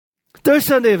Third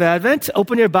Sunday of Advent.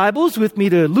 Open your Bibles with me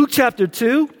to Luke chapter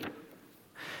 2.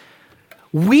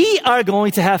 We are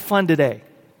going to have fun today.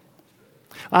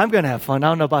 I'm going to have fun. I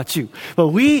don't know about you. But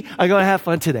we are going to have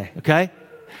fun today, okay?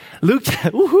 Luke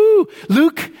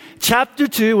chapter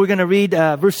 2. We're going to read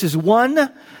verses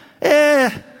 1.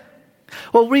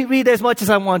 Well, read as much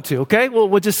as I want to, okay?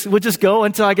 We'll just go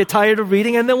until I get tired of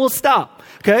reading, and then we'll stop,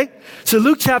 okay? So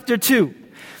Luke chapter 2.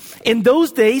 In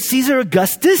those days, Caesar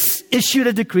Augustus issued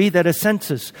a decree that a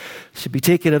census should be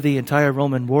taken of the entire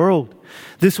Roman world.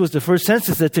 This was the first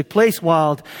census that took place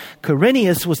while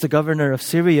Quirinius was the governor of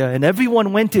Syria, and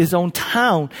everyone went to his own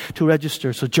town to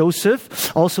register. So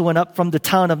Joseph also went up from the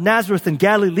town of Nazareth in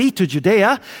Galilee to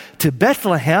Judea, to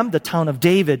Bethlehem, the town of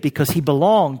David, because he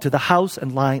belonged to the house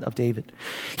and line of David.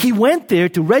 He went there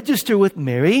to register with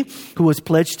Mary, who was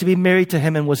pledged to be married to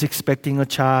him and was expecting a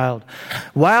child.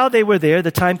 While they were there,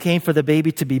 the time came for the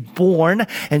baby to be born,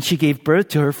 and she gave birth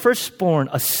to her firstborn,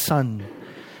 a son.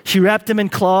 She wrapped him in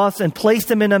cloths and placed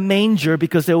him in a manger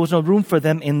because there was no room for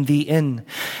them in the inn.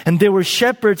 And there were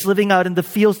shepherds living out in the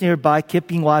fields nearby,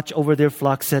 keeping watch over their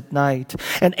flocks at night.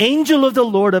 An angel of the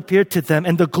Lord appeared to them,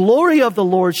 and the glory of the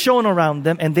Lord shone around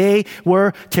them, and they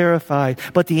were terrified.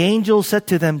 But the angel said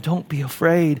to them, "Don't be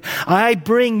afraid. I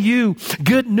bring you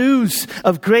good news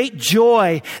of great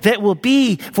joy that will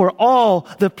be for all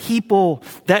the people."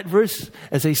 That verse,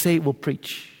 as they say, will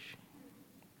preach.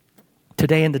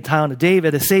 Today in the town of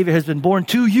David, a Savior has been born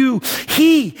to you.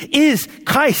 He is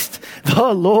Christ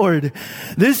the Lord.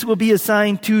 This will be a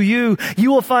sign to you. You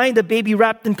will find a baby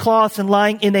wrapped in cloths and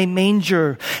lying in a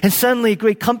manger. And suddenly a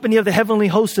great company of the heavenly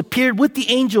hosts appeared with the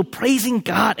angel, praising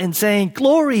God and saying,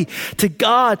 "Glory to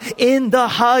God in the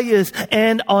highest,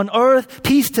 and on earth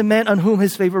peace to men on whom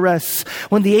his favor rests."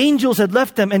 When the angels had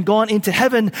left them and gone into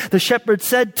heaven, the shepherds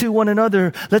said to one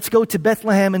another, "Let's go to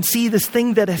Bethlehem and see this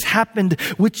thing that has happened,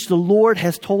 which the Lord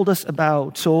has told us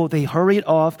about." So they hurried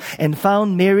off and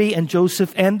found Mary and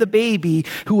Joseph and the baby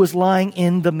who was lying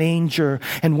in the manger.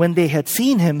 And when they had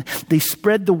seen him, they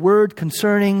spread the word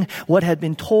concerning what had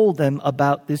been told them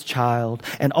about this child.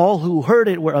 And all who heard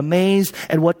it were amazed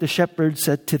at what the shepherds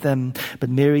said to them. But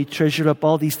Mary treasured up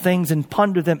all these things and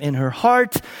pondered them in her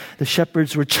heart. The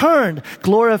shepherds returned,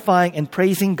 glorifying and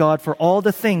praising God for all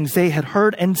the things they had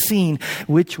heard and seen,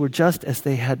 which were just as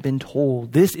they had been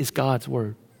told. This is God's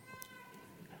word.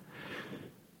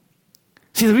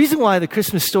 See, the reason why the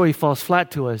Christmas story falls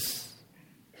flat to us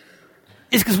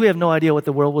is because we have no idea what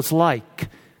the world was like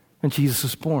when Jesus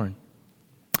was born.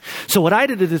 So what I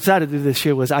decided to do this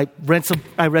year was I read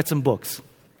some books.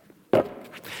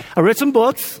 I read some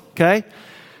books, okay,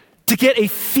 to get a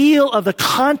feel of the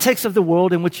context of the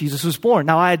world in which Jesus was born.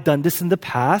 Now, I had done this in the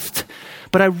past,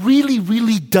 but I really,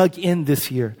 really dug in this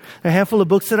year. A handful of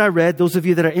books that I read. Those of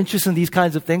you that are interested in these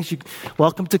kinds of things, you're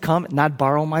welcome to come, not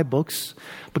borrow my books,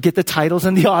 but get the titles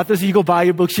and the authors, and you go buy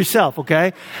your books yourself,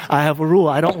 okay? I have a rule.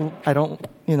 I don't,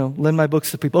 lend my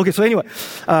books to people. Okay, so anyway,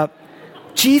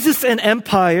 Jesus and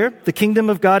Empire, the Kingdom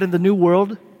of God and the New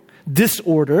World,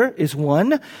 Disorder is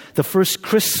one. The First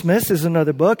Christmas is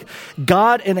another book.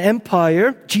 God and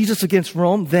Empire, Jesus Against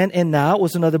Rome, Then and Now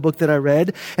was another book that I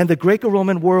read. And The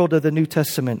Greco-Roman World of the New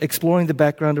Testament, Exploring the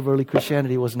Background of Early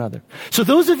Christianity was another. So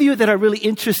those of you that are really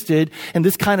interested in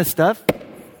this kind of stuff,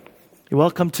 you're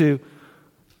welcome to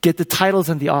get the titles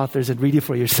and the authors and read it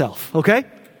for yourself, okay?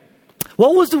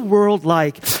 What was the world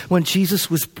like when Jesus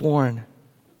was born?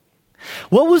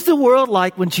 What was the world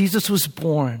like when Jesus was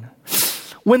born?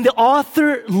 When the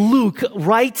author Luke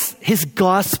writes his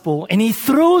gospel and he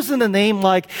throws in a name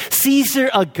like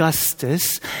Caesar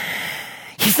Augustus,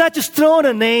 he's not just throwing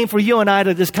a name for you and I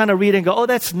to just kind of read and go, "Oh,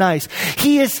 that's nice."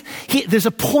 There's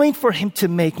a point for him to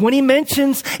make. When he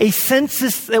mentions a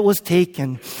census that was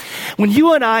taken, when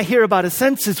you and I hear about a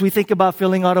census, we think about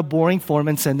filling out a boring form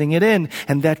and sending it in,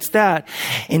 and that's that.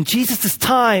 In Jesus'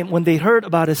 time, when they heard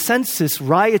about a census,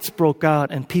 riots broke out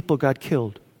and people got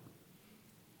killed.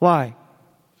 Why?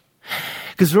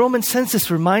 Because the Roman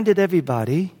census reminded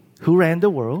everybody who ran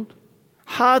the world,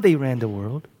 how they ran the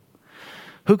world,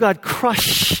 who got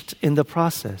crushed in the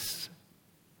process,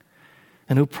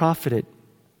 and who profited.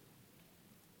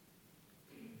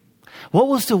 What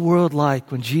was the world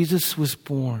like when Jesus was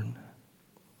born?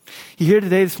 You here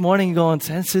today this morning going,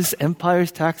 census,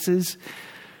 empires, taxes.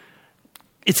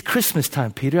 It's Christmas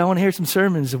time, Peter. I want to hear some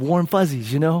sermons of warm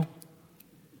fuzzies, But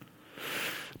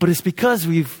it's because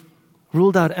we've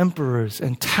ruled out emperors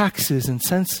and taxes and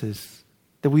census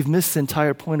that we've missed the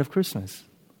entire point of Christmas.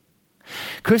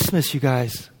 Christmas, you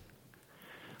guys,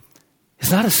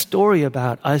 is not a story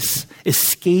about us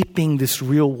escaping this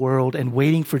real world and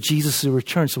waiting for Jesus to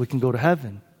return so we can go to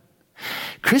heaven.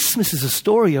 Christmas is a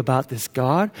story about this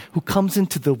God who comes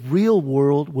into the real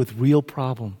world with real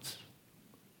problems.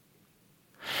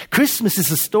 Christmas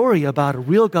is a story about a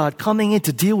real God coming in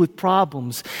to deal with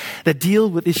problems that deal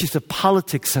with issues of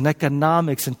politics and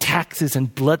economics and taxes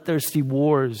and bloodthirsty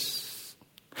wars.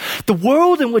 The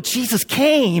world in which Jesus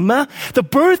came, the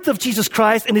birth of Jesus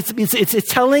Christ, and it's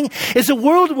telling, is a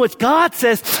world in which God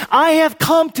says, I have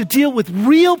come to deal with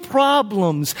real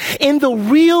problems in the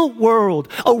real world.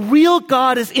 A real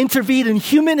God has intervened in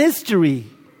human history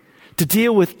to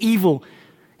deal with evil,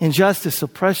 injustice,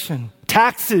 oppression,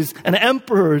 taxes, and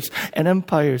emperors and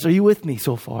empires. Are you with me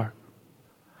so far?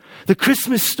 The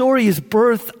Christmas story is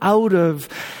birthed out of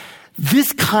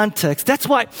this context. That's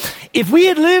why if we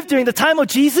had lived during the time of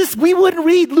Jesus, we wouldn't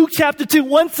read Luke chapter 2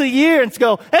 once a year and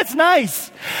go, that's nice.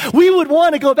 We would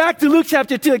want to go back to Luke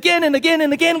chapter 2 again and again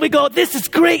and again. We go, this is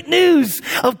great news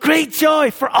of great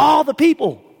joy for all the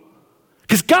people.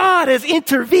 Because God has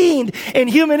intervened in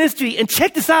human history. And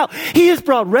check this out. He has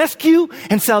brought rescue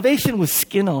and salvation with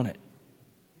skin on it.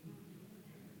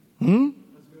 You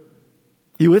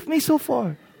with me so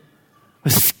far?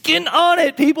 With skin on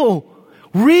it, people.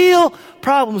 Real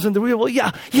problems in the real world.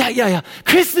 Yeah.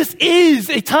 Christmas is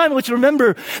a time in which,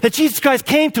 remember, that Jesus Christ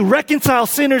came to reconcile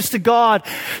sinners to God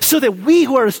so that we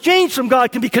who are estranged from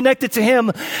God can be connected to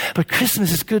Him. But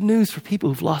Christmas is good news for people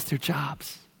who've lost their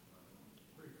jobs.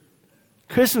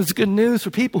 Christmas is good news for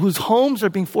people whose homes are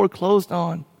being foreclosed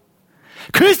on.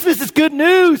 Christmas is good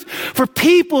news for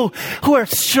people who are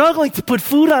struggling to put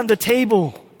food on the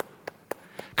table.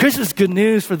 Christmas is good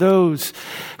news for those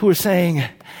who are saying,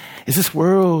 is this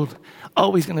world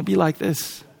always going to be like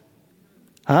this?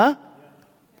 Huh?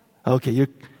 Okay, you're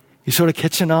sort of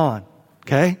catching on,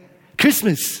 okay?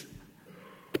 Christmas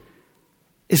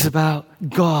is about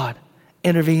God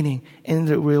intervening in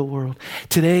the real world.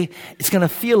 Today, it's going to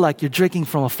feel like you're drinking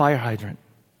from a fire hydrant.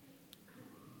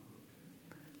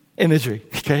 Imagery,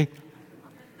 okay?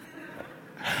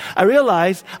 I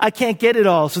realize I can't get it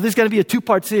all, so this is going to be a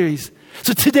 2-part series.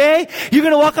 So today, you're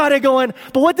going to walk out here going,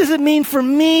 but what does it mean for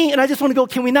me? And I just want to go,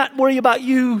 can we not worry about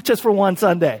you just for one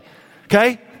Sunday?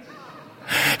 Okay?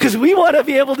 Because we want to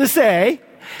be able to say,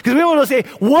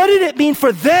 what did it mean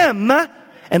for them?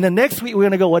 And then next week, we're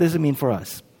going to go, what does it mean for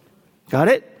us? Got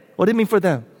it? What did it mean for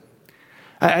them?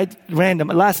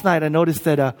 Last night, I noticed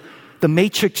that the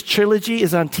Matrix trilogy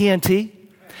is on TNT.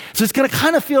 So it's going to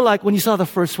kind of feel like when you saw the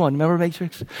first one. Remember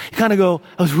Matrix? You kind of go,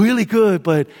 it was really good,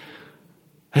 but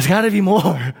there's got to be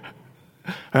more,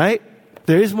 right?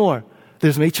 There is more.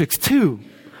 There's Matrix 2.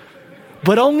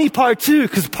 But only part 2,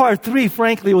 because part 3,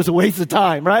 frankly, was a waste of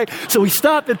time, right? So we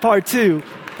stopped at part 2,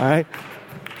 all right?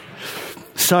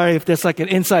 Sorry if that's like an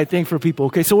inside thing for people,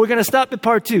 okay? So we're going to stop at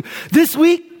part 2. This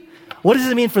week, what does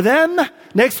it mean for them?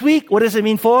 Next week, what does it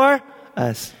mean for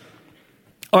us?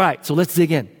 All right, so let's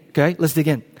dig in, okay? Let's dig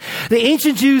in. The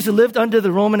ancient Jews who lived under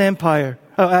the Roman Empire,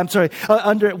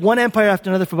 under one empire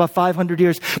after another for about 500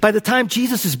 years. By the time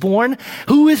Jesus is born,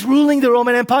 who is ruling the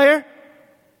Roman Empire?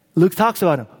 Luke talks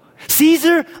about him.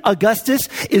 Caesar Augustus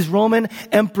is Roman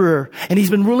emperor, and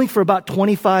he's been ruling for about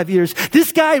 25 years.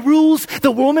 This guy rules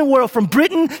the Roman world from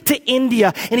Britain to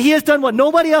India, and he has done what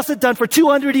nobody else had done for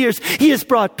 200 years. He has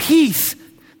brought peace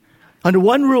under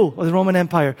one rule of the Roman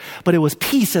Empire, but it was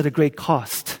peace at a great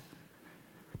cost,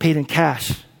 paid in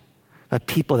cash by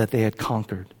people that they had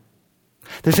conquered.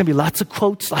 There's going to be lots of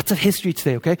quotes, lots of history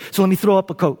today, okay? So let me throw up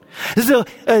a quote. This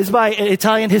is by an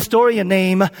Italian historian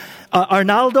named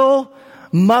Arnaldo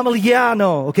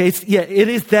Mamigliano, okay? It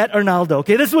is that Arnaldo,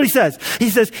 okay? This is what he says. He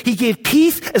says, he gave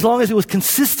peace as long as it was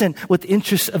consistent with the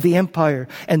interests of the empire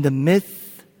and the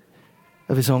myth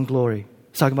of his own glory.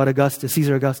 He's talking about Augustus,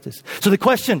 Caesar Augustus. So the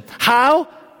question, how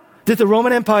did the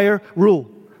Roman Empire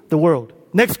rule the world?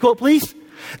 Next quote, please.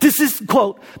 This is a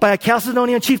quote by a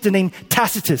Chalcedonian chieftain named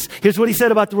Tacitus. Here's what he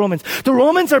said about the Romans. The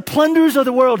Romans are plunderers of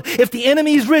the world. If the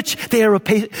enemy is rich, they are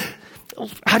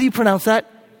how do you pronounce that?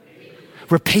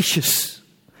 Rapacious.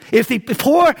 If they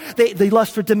poor, they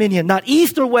lust for dominion. Not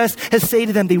east or west has say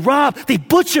to them. They rob, they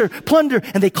butcher, plunder,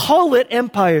 and they call it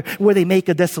empire. Where they make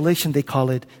a desolation, they call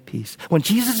it peace. When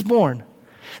Jesus is born,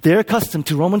 they're accustomed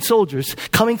to Roman soldiers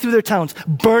coming through their towns,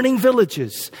 burning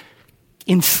villages,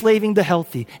 enslaving the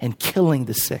healthy, and killing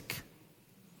the sick.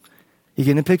 You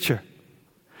get a picture?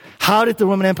 How did the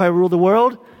Roman Empire rule the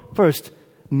world? First,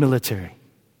 military.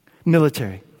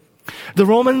 The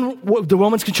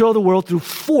Romans control the world through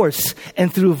force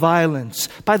and through violence.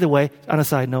 By the way, on a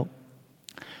side note,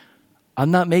 I'm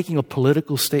not making a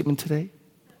political statement today.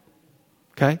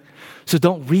 Okay? So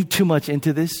don't read too much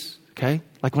into this. Okay?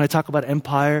 Like when I talk about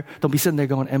empire, don't be sitting there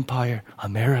going, Empire,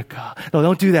 America. No,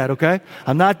 don't do that, okay?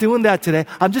 I'm not doing that today.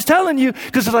 I'm just telling you,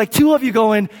 because there's like two of you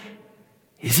going,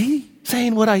 is he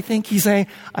saying what I think he's saying?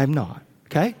 I'm not,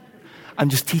 okay? I'm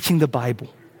just teaching the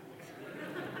Bible.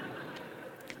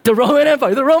 The Roman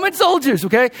Empire, the Roman soldiers,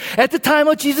 okay? At the time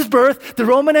of Jesus' birth, the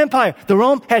Roman Empire, the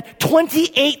Rome had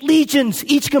 28 legions,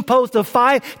 each composed of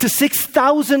 5,000 to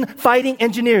 6,000 fighting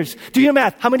engineers. Do your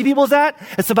math. How many people is that?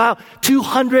 It's about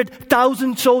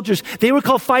 200,000 soldiers. They were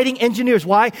called fighting engineers.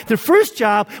 Why? Their first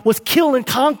job was kill and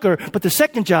conquer, but their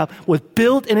second job was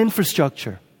build an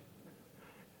infrastructure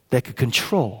that could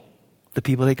control the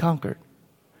people they conquered.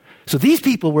 So these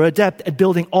people were adept at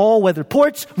building all-weather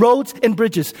ports, roads, and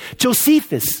bridges.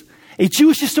 Josephus, a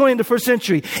Jewish historian in the first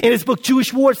century, in his book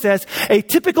Jewish War says, a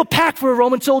typical pack for a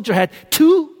Roman soldier had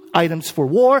 2 items for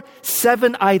war,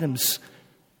 7 items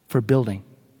for building,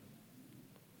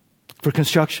 for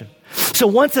construction. So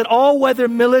once that all-weather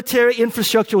military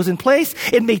infrastructure was in place,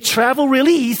 it made travel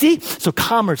really easy, so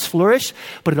commerce flourished,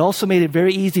 but it also made it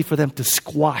very easy for them to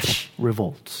squash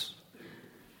revolts.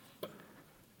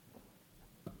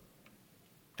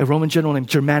 A Roman general named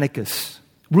Germanicus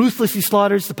ruthlessly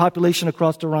slaughters the population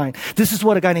across the Rhine. This is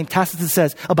what a guy named Tacitus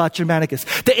says about Germanicus.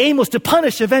 The aim was to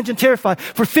punish, avenge, and terrify.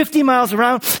 For 50 miles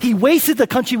around, he wasted the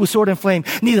country with sword and flame.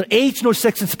 Neither age nor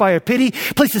sex inspired pity.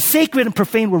 Places sacred and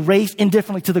profane were razed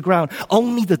indifferently to the ground.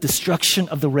 Only the destruction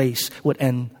of the race would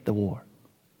end the war.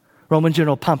 Roman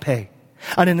general Pompey.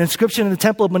 On an inscription in the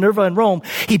Temple of Minerva in Rome,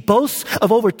 he boasts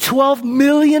of over 12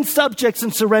 million subjects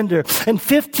in surrender and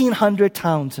 1,500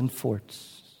 towns and forts.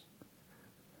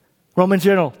 Roman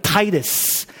general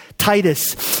Titus.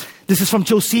 This is from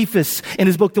Josephus in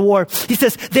his book, The War. He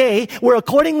says, they were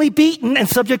accordingly beaten and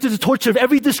subjected to torture of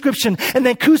every description and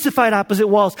then crucified opposite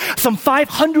walls. Some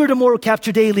 500 or more were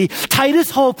captured daily.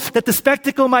 Titus hoped that the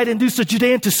spectacle might induce the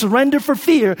Judeans to surrender for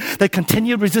fear that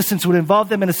continued resistance would involve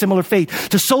them in a similar fate.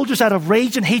 The soldiers, out of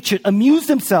rage and hatred, amused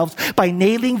themselves by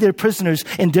nailing their prisoners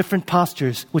in different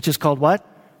postures, which is called what?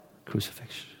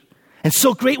 Crucifixion. And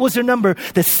so great was their number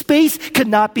that space could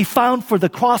not be found for the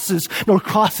crosses, nor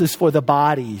crosses for the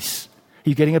bodies. Are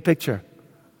you getting a picture?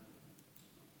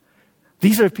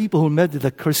 These are people who invented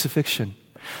the crucifixion.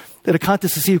 They had a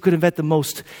contest to see who could invent the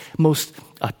most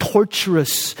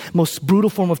torturous, most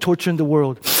brutal form of torture in the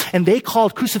world. And they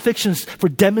called crucifixions for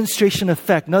demonstration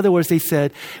effect. In other words, they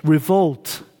said,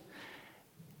 revolt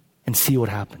and see what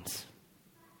happens.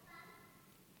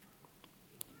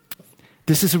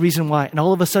 This is the reason why. And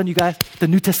all of a sudden, you guys, the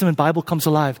New Testament Bible comes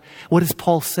alive. What does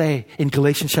Paul say in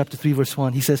Galatians chapter 3, verse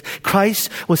 1? He says, Christ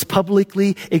was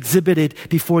publicly exhibited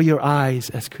before your eyes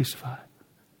as crucified.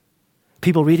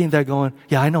 People reading that going,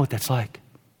 yeah, I know what that's like.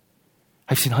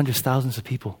 I've seen hundreds, thousands of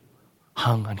people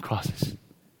hung on crosses.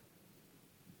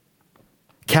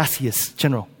 Cassius,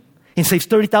 general, enslaves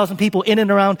 30,000 people in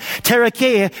and around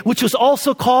Tarichaea, which was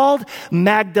also called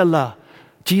Magdala.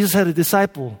 Jesus had a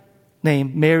disciple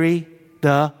named Mary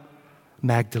the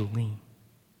Magdalene.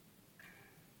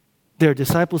 They are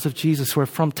disciples of Jesus who are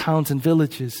from towns and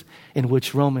villages in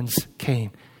which Romans came,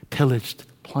 pillaged,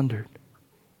 plundered.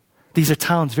 These are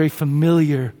towns very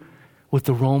familiar with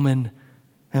the Roman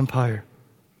Empire.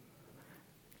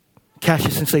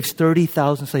 Cassius enslaves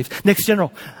 30,000 slaves. Next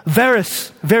general,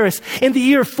 Varus. In the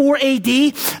year 4 AD,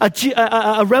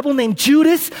 a rebel named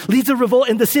Judas leads a revolt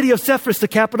in the city of Sepphoris, the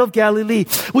capital of Galilee,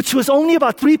 which was only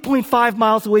about 3.5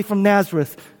 miles away from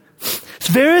Nazareth.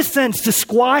 Varus sends to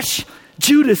squash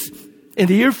Judas in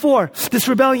the year 4, this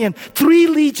rebellion, 3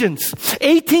 legions,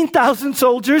 18,000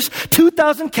 soldiers,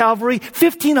 2,000 cavalry,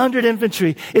 1,500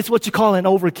 infantry. It's what you call an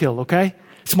overkill, okay?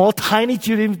 Small, tiny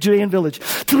Judean village.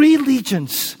 3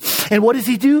 legions. And what does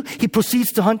he do? He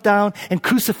proceeds to hunt down and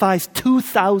crucifies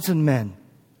 2,000 men.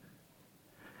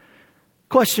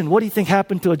 Question, what do you think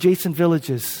happened to adjacent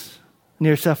villages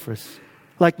near Sepphoris?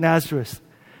 Like Nazareth.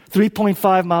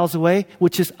 3.5 miles away,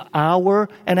 which is an hour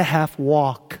and a half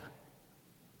walk.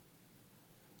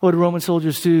 What do Roman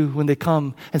soldiers do when they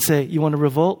come and say, you want to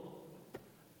revolt?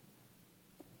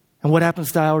 And what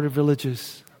happens to outer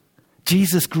villages?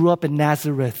 Jesus grew up in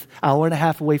Nazareth, an hour and a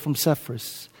half away from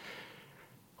Sepphoris,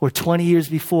 where 20 years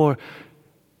before,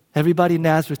 everybody in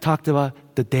Nazareth talked about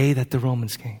the day that the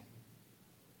Romans came.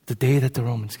 The day that the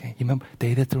Romans came. You remember? The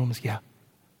day that the Romans came? Yeah.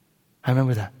 I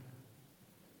remember that.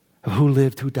 Of who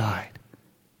lived, who died,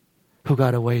 who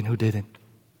got away, and who didn't.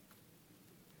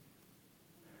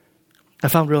 I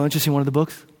found real interesting one of the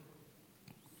books.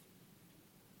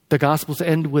 The Gospels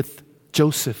end with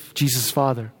Joseph, Jesus'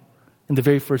 father, in the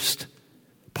very first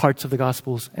parts of the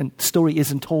Gospels, and the story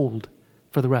isn't told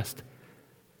for the rest.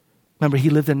 Remember,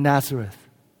 he lived in Nazareth.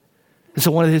 And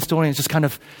so one of the historians just kind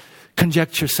of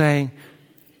conjecture saying,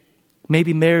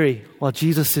 maybe Mary, while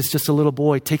Jesus is just a little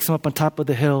boy, takes him up on top of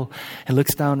the hill and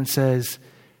looks down and says,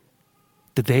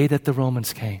 the day that the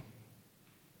Romans came,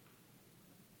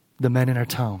 the men in our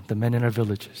town, the men in our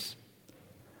villages,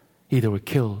 either were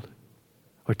killed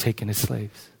or taken as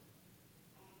slaves.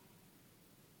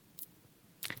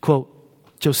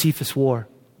 Quote, Josephus War.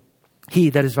 He,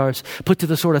 that is Varus, put to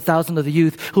the sword 1,000 of the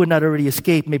youth who had not already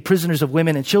escaped, made prisoners of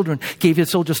women and children, gave his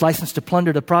soldiers license to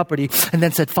plunder the property, and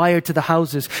then set fire to the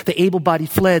houses. The able-bodied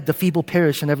fled, the feeble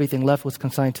perished, and everything left was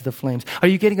consigned to the flames. Are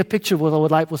you getting a picture of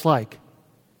what life was like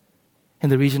in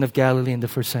the region of Galilee in the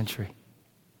first century?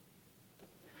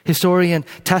 Historian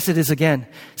Tacitus again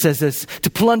says this,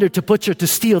 to plunder, to butcher, to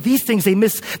steal. These things they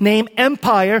misname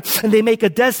empire, and they make a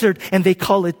desert, and they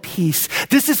call it peace.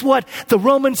 This is what the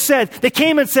Romans said. They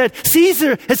came and said,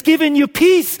 Caesar has given you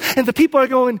peace. And the people are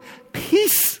going,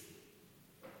 peace?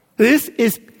 This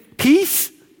is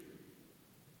peace?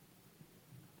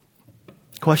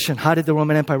 Question, how did the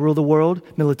Roman Empire rule the world?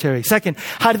 Military. Second,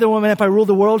 how did the Roman Empire rule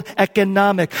the world?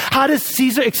 Economic. How does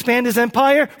Caesar expand his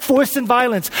empire? Force and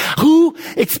violence. Who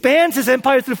expands his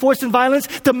empire through force and violence?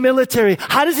 The military.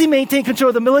 How does he maintain control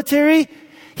of the military?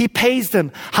 He pays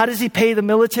them. How does he pay the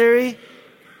military?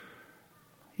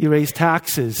 You raise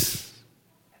taxes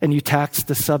and you tax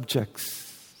the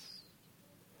subjects.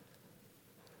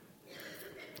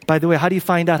 By the way, how do you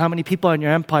find out how many people are in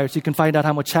your empire so you can find out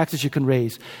how much taxes you can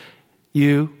raise?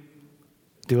 You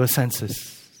do a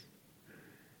census.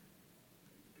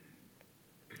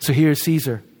 So here's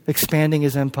Caesar expanding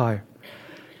his empire,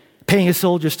 paying his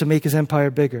soldiers to make his empire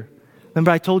bigger.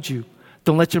 Remember I told you,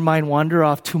 don't let your mind wander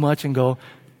off too much and go,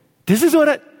 this is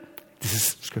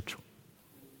scriptural.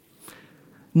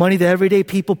 Money that everyday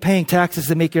people paying taxes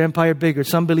to make your empire bigger.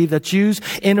 Some believe that Jews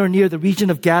in or near the region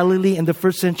of Galilee in the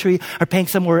first century are paying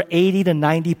somewhere 80 to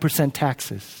 90%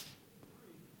 taxes,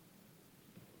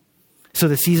 so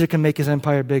that Caesar can make his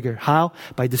empire bigger. How?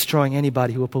 By destroying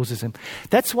anybody who opposes him.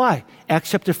 That's why,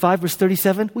 Acts chapter 5, verse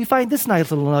 37, we find this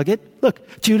nice little nugget.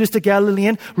 Look, Judas the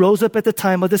Galilean rose up at the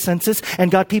time of the census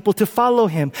and got people to follow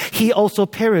him. He also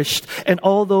perished, and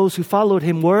all those who followed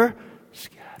him were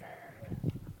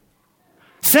scattered.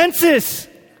 Census!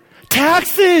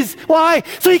 Taxes! Why?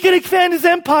 So he can expand his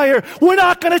empire. We're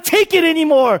not going to take it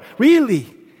anymore.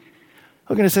 Really?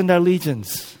 We're going to send our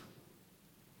legions.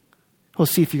 We'll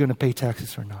see if you're going to pay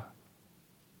taxes or not.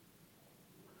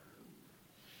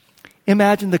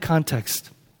 Imagine the context.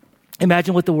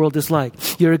 Imagine what the world is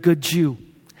like. You're a good Jew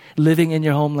living in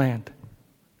your homeland.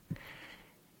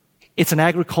 It's an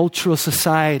agricultural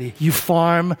society. You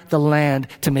farm the land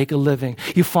to make a living.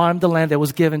 You farm the land that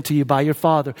was given to you by your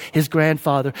father, his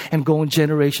grandfather, and going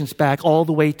generations back all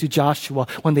the way to Joshua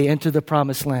when they entered the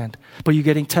promised land. But you're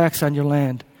getting taxed on your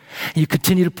land. And you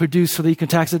continue to produce so that you can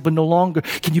tax it, but no longer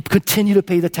can you continue to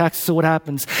pay the taxes. So what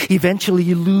happens? Eventually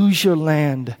you lose your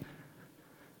land.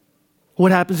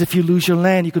 What happens if you lose your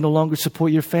land? You can no longer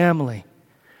support your family.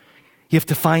 You have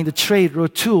to find a trade or a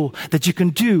tool that you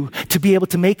can do to be able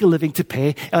to make a living, to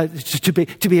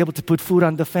be able to put food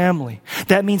on the family.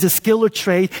 That means a skill or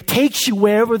trade takes you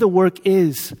wherever the work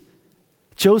is.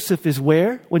 Joseph is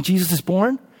where when Jesus is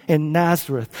born? In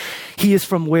Nazareth. He is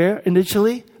from where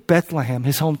initially? Bethlehem,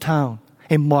 his hometown,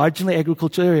 a marginally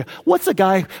agricultural area. What's a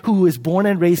guy who is born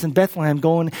and raised in Bethlehem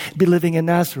going to be living in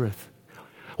Nazareth?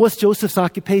 What's Joseph's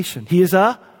occupation? He is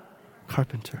a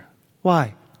carpenter.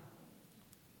 Why?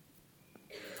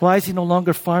 Why is he no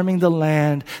longer farming the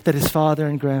land that his father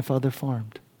and grandfather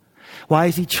farmed? Why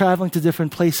is he traveling to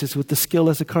different places with the skill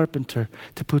as a carpenter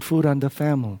to put food on the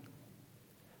family?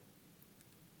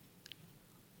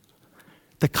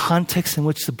 The context in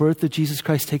which the birth of Jesus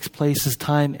Christ takes place is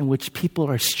time in which people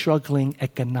are struggling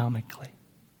economically,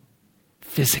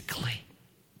 physically.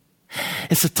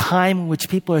 It's a time in which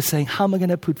people are saying, how am I going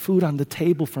to put food on the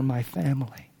table for my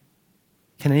family?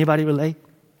 Can anybody relate?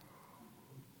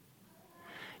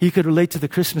 You could relate to the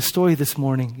Christmas story this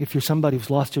morning if you're somebody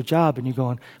who's lost your job and you're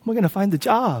going, how am I going to find the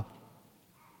job?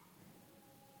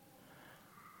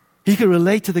 You could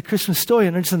relate to the Christmas story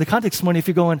and understand the context this morning if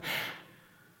you're going,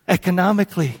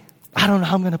 economically, I don't know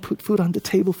how I'm going to put food on the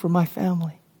table for my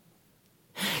family.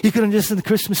 You can understand the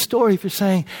Christmas story if you're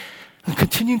saying, I'm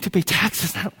continuing to pay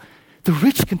taxes now. The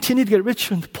rich continue to get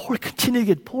richer and the poor continue to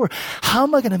get poorer. How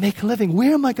am I going to make a living?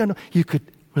 Where am I going to? You could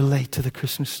relate to the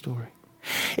Christmas story.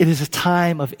 It is a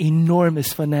time of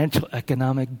enormous financial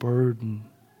economic burden,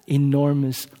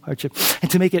 enormous hardship. And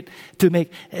to make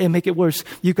it worse,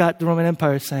 you got the Roman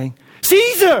Empire saying,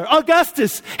 Caesar,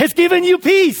 Augustus has given you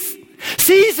peace.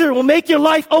 Caesar will make your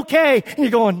life okay. And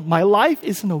you're going, my life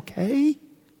isn't okay?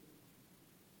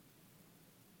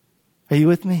 Are you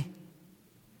with me?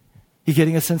 You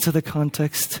getting a sense of the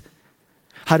context?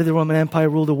 How did the Roman Empire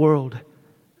rule the world?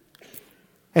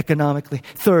 Economically.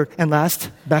 Third and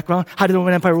last background. How did the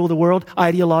Roman Empire rule the world?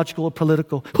 Ideological or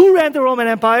political. Who ran the Roman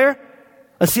Empire?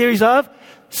 A series of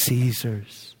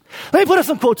Caesars. Let me put up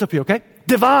some quotes up here, okay?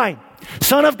 Divine,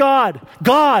 Son of God,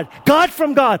 God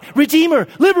from God, Redeemer,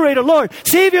 Liberator, Lord,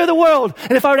 Savior of the world.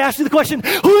 And if I were to ask you the question,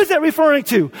 who is that referring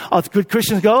to? All good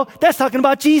Christians go, that's talking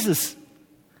about Jesus.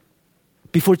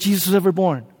 Before Jesus was ever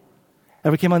born,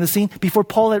 ever came on the scene? Before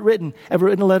Paul had ever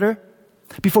written a letter?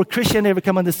 Before Christian ever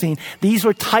come on the scene? These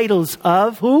were titles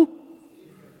of who?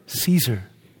 Caesar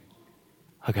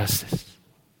Augustus.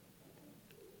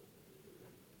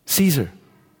 Caesar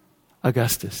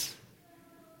Augustus.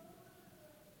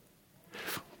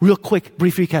 Real quick,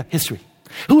 brief recap, history.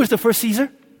 Who was the first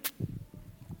Caesar?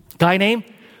 Guy named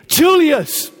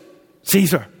Julius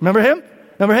Caesar. Remember him?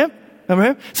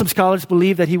 Some scholars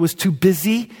believe that he was too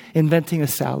busy inventing a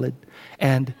salad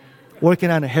and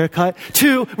working on a haircut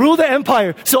to rule the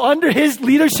empire. So under his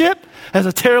leadership, as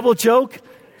a terrible joke,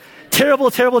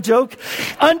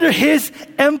 under his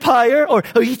empire, or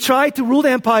he tried to rule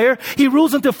the empire, he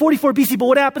rules until 44 BC. But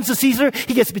what happens to Caesar?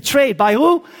 He gets betrayed by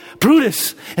who?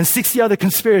 Brutus and 60 other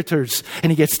conspirators,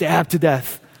 and he gets stabbed to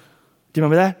death. Do you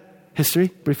remember that? History,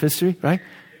 brief history, right?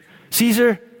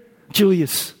 Caesar,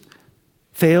 Julius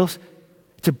fails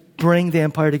to bring the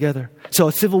empire together. So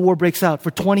a civil war breaks out. For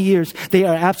 20 years, they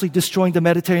are absolutely destroying the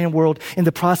Mediterranean world in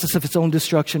the process of its own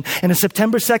destruction. And on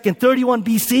September 2nd, 31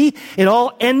 BC, it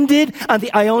all ended on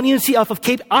the Ionian Sea off of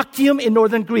Cape Actium in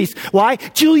northern Greece. Why?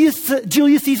 Julius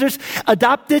Caesar's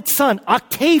adopted son,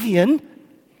 Octavian,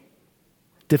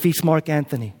 defeats Mark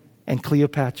Antony and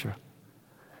Cleopatra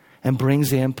and brings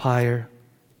the empire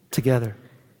together.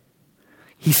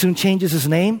 He soon changes his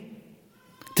name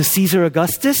to Caesar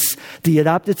Augustus, the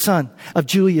adopted son of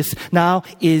Julius, now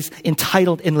is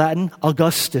entitled in Latin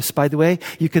Augustus. By the way,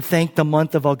 you could thank the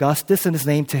month of Augustus and his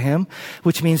name to him,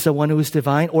 which means the one who is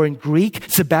divine, or in Greek,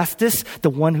 Sebastus, the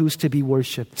one who's to be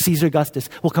worshipped. Caesar Augustus.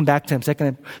 We'll come back to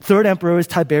him. Third emperor is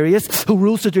Tiberius, who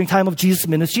rules during time of Jesus'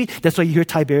 ministry. That's why you hear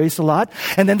Tiberius a lot.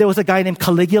 And then there was a guy named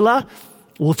Caligula.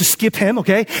 We'll just skip him,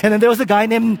 okay? And then there was a guy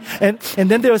named, and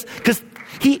then there was, because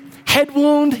head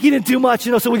wound, he didn't do much,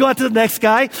 so we go on to the next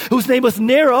guy, whose name was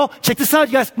Nero. Check this out,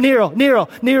 you guys. Nero.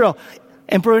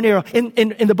 Emperor Nero.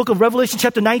 In the book of Revelation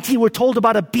chapter 19, we're told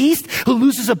about a beast who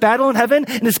loses a battle in heaven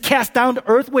and is cast down to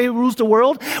earth where he rules the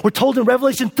world. We're told in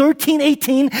Revelation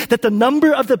 13:18 that the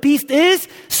number of the beast is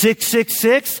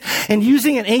 666. And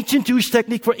using an ancient Jewish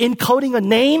technique for encoding a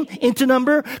name into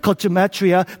number called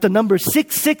gematria, the number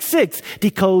 666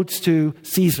 decodes to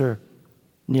Caesar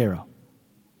Nero.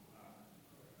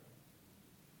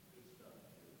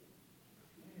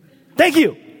 Thank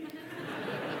you.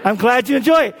 I'm glad you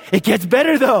enjoy it. It gets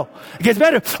better though. It gets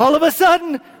better. All of a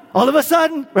sudden,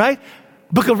 right?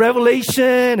 Book of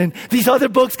Revelation and these other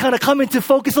books kind of come into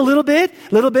focus a little bit.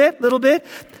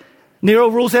 Nero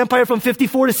rules the empire from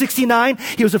 54 to 69.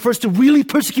 He was the first to really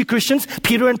persecute Christians.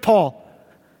 Peter and Paul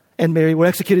and Mary were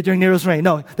executed during Nero's reign.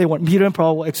 No, they weren't. Peter and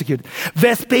Paul were executed.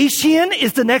 Vespasian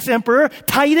is the next emperor.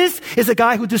 Titus is a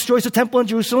guy who destroys the temple in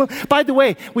Jerusalem. By the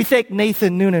way, we thank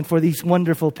Nathan Noonan for these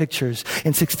wonderful pictures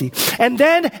in 60. And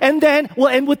then we'll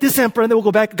end with this emperor, and then we'll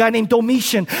go back. A guy named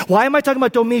Domitian. Why am I talking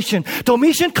about Domitian?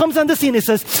 Domitian comes on the scene and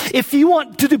says, if you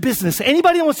want to do business,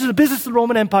 anybody that wants to do business in the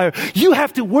Roman Empire, you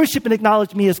have to worship and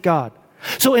acknowledge me as God.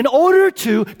 So in order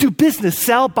to do business,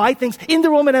 sell, buy things in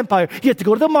the Roman Empire, you have to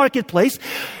go to the marketplace,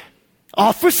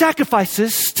 offer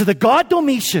sacrifices to the god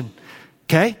Domitian,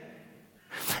 okay?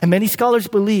 And many scholars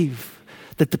believe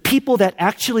that the people that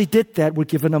actually did that were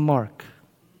given a mark.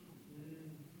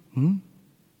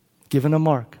 Given a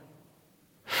mark.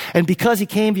 And because he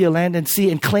came via land and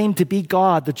sea and claimed to be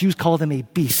God, the Jews called him a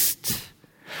beast.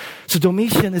 So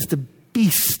Domitian is the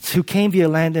beast who came via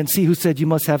land and sea, who said you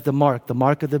must have the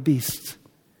mark of the beast,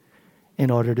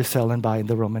 in order to sell and buy in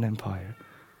the Roman Empire.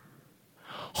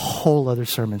 Whole other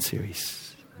sermon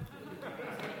series.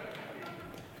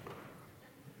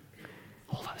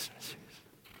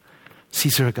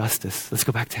 Caesar Augustus. Let's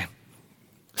go back to him.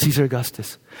 Caesar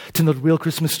Augustus. To know the real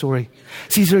Christmas story.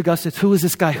 Caesar Augustus. Who is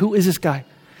this guy?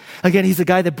 Again, he's the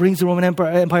guy that brings the Roman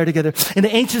Empire together. In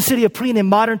the ancient city of Priene in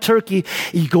modern Turkey,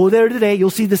 you go there today,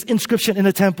 you'll see this inscription in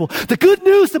the temple. The good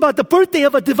news about the birthday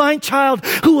of a divine child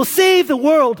who will save the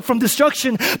world from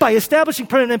destruction by establishing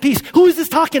permanent peace. Who is this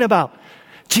talking about?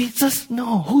 Jesus?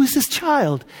 No. Who is this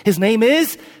child? His name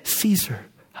is Caesar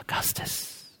Augustus.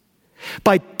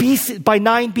 By 9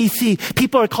 BC,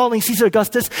 people are calling Caesar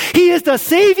Augustus, he is the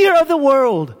savior of the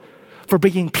world for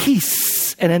bringing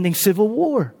peace and ending civil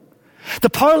war. The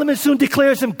parliament soon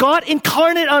declares him God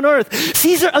incarnate on earth.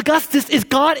 Caesar Augustus is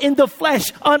God in the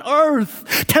flesh on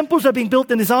earth. Temples are being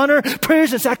built in his honor.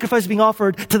 Prayers and sacrifices being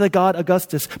offered to the God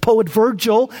Augustus. Poet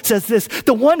Virgil says this,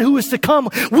 the one who is to come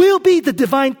will be the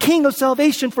divine king of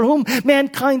salvation for whom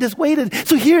mankind has waited.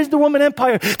 So here's the Roman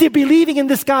Empire. They're believing in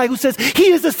this guy who says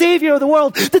he is the savior of the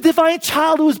world, the divine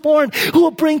child who is born, who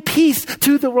will bring peace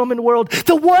to the Roman world,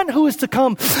 the one who is to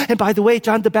come. And by the way,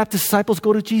 John the Baptist's disciples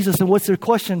go to Jesus, and what's their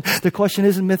question? Their question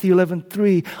is in Matthew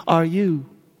 11:3, are you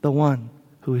the one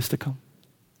who is to come?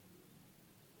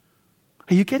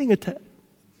 Are you getting it?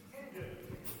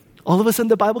 All of a sudden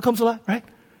the Bible comes alive, right?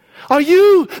 Are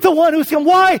you the one who's to come?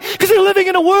 Why? Because you're living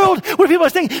in a world where people are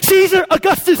saying Caesar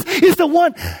Augustus is the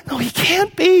one. No, he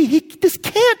can't be. This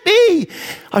can't be.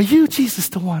 Are you, Jesus,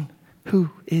 the one who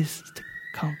is to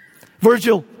come?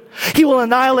 Virgil, he will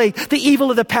annihilate the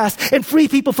evil of the past and free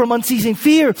people from unceasing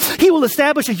fear. He will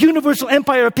establish a universal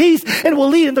empire of peace and will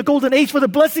lead in the golden age for the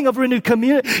blessing of renewed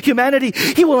humanity.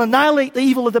 He will annihilate the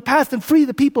evil of the past and free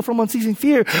the people from unceasing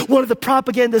fear. One of the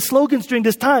propaganda slogans during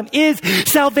this time is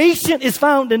salvation is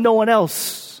found in no one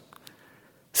else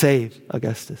save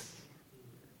Augustus.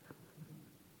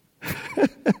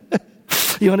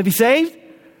 You want to be saved?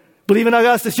 Believe in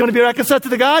Augustus. You want to be reconciled to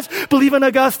the gods? Believe in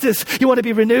Augustus. You want to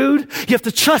be renewed? You have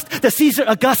to trust that Caesar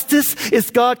Augustus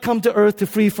is God come to earth to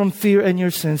free from fear and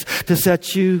your sins, to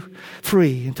set you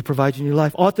free and to provide you new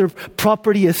life. Author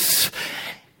Propertius.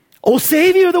 O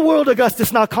Savior of the world,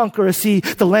 Augustus, now conqueror, see,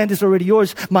 the land is already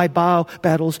yours. My bow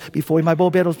battles before you. My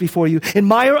bow battles before you. In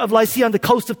Myra of Lycia on the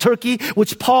coast of Turkey,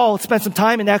 which Paul spent some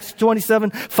time in Acts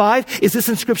 27:5, is this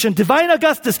inscription, Divine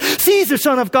Augustus, Caesar,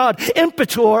 son of God,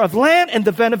 Impetor of land and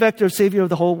the benefactor, Savior of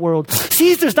the whole world.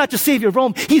 Caesar's not just Savior of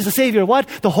Rome. He's the Savior of what?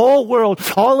 The whole world,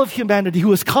 all of humanity,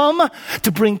 who has come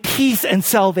to bring peace and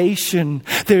salvation.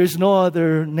 There is no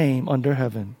other name under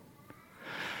heaven.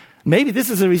 Maybe this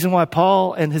is the reason why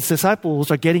Paul and his disciples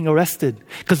are getting arrested,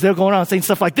 because they're going around saying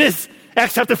stuff like this.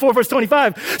 Acts chapter 4, verse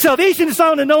 25. Salvation is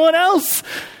found in no one else,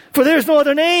 for there is no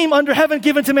other name under heaven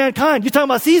given to mankind. You're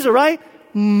talking about Caesar, right?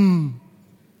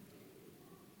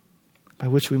 By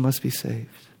which we must be saved.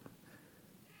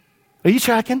 Are you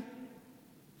tracking?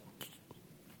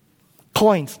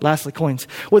 Coins, lastly, coins.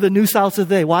 We're the new South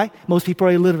today. Why? Most people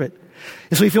are illiterate.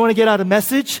 And so if you want to get out a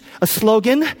message, a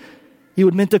slogan, you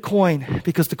would mint a coin,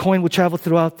 because the coin would travel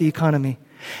throughout the economy.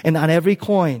 And on every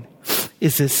coin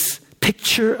is this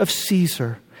picture of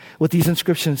Caesar with these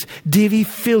inscriptions, Divi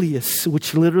Filius,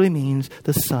 which literally means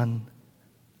the Son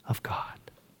of God.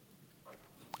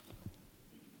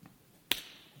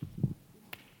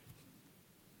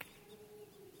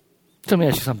 So let me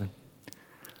ask you something.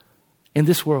 In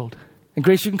this world, and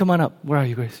Grace, you can come on up. Where are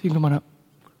you, Grace? You can come on up.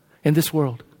 In this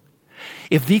world,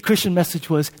 if the Christian message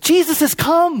was, Jesus has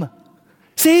come,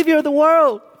 Savior of the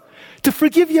world, to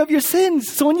forgive you of your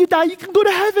sins, so when you die, you can go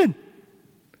to heaven,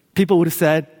 people would have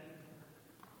said,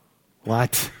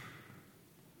 what?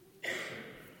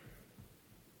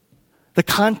 The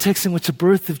context in which the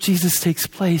birth of Jesus takes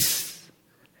place.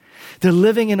 They're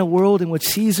living in a world in which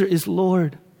Caesar is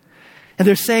Lord. And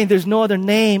they're saying there's no other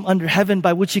name under heaven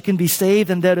by which you can be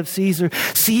saved than that of Caesar.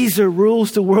 Caesar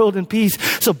rules the world in peace.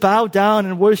 So bow down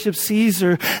and worship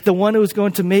Caesar, the one who is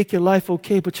going to make your life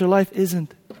okay, but your life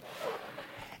isn't.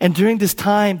 And during this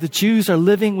time, the Jews are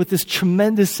living with this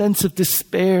tremendous sense of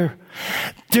despair.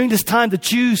 During this time, the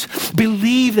Jews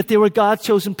believe that they were God's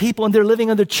chosen people, and they're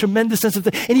living under tremendous sense of,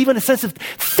 and even a sense of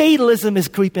fatalism is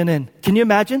creeping in. Can you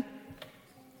imagine?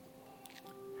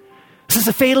 Since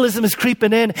the fatalism is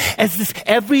creeping in, as this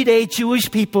everyday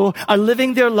Jewish people are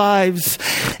living their lives,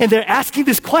 and they're asking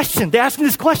this question. They're asking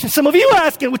this question. Some of you are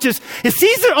asking, which is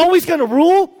Caesar always going to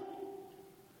rule?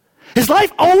 Is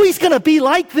life always going to be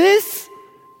like this?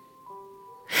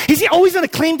 Is he always going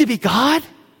to claim to be God?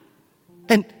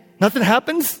 And nothing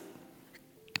happens?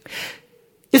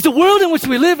 Is the world in which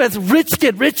we live, as rich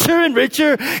get richer and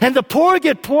richer and the poor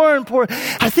get poorer and poorer,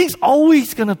 are things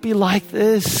always going to be like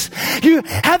this? You're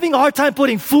having a hard time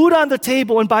putting food on the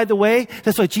table. And by the way,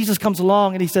 that's why Jesus comes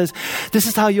along and he says, this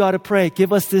is how you ought to pray.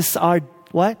 Give us this, our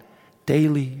what?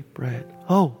 Daily bread.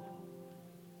 Oh,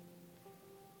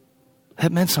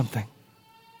 that meant something.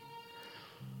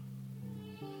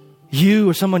 You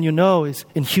or someone you know is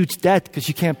in huge debt because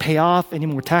you can't pay off any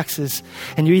more taxes,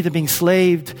 and you're either being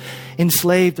enslaved,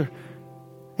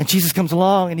 and Jesus comes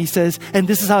along and he says, and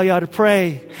this is how you ought to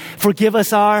pray. Forgive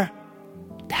us our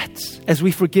debts as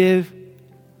we forgive.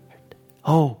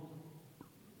 Oh.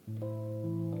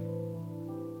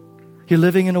 You're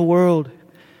living in a world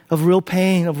of real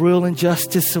pain, of real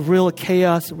injustice, of real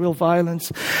chaos, of real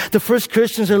violence. The first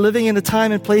Christians are living in a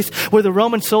time and place where the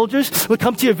Roman soldiers would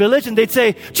come to your village and they'd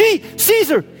say, "Gee,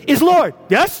 Caesar is Lord."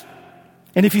 Yes?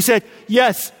 And if you said,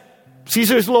 "Yes,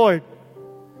 Caesar is Lord,"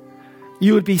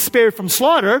 you would be spared from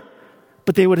slaughter,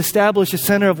 but they would establish a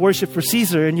center of worship for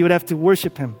Caesar and you would have to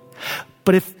worship him.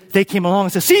 But if they came along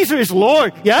and said, "Caesar is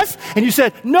Lord," yes? And you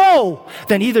said, "No,"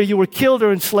 then either you were killed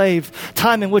or enslaved.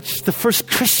 Time in which the first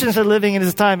Christians are living in is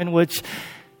a time in which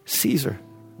Caesar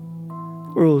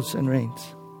rules and reigns.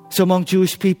 So among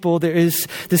Jewish people, there is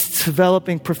this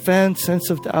developing profound sense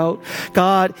of doubt.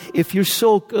 God, if you're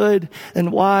so good,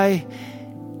 then why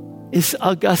is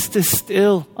Augustus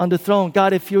still on the throne?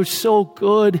 God, if you're so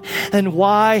good, then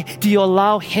why do you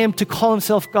allow him to call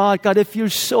himself God? God, if you're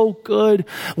so good,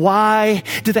 why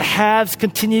do the haves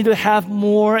continue to have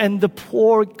more and the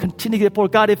poor continue to get poor?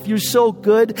 God, if you're so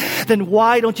good, then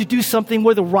why don't you do something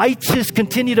where the righteous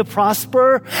continue to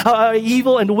prosper,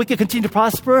 evil and the wicked continue to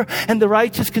prosper, and the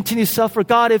righteous continue to suffer?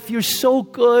 God, if you're so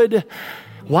good,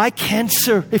 why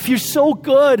cancer? If you're so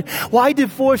good, why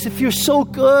divorce? If you're so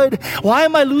good, why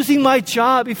am I losing my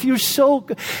job? If you're so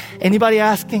good. Anybody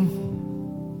asking?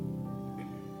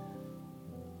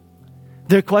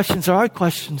 Their questions are our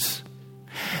questions.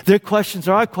 Their questions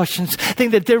are our questions.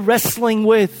 Things that they're wrestling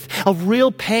with, of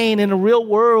real pain in a real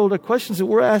world, are questions that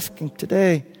we're asking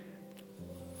today.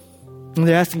 And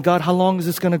they're asking, God, how long is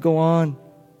this going to go on?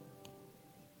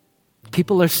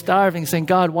 People are starving, saying,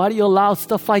 God, why do you allow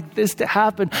stuff like this to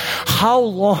happen? How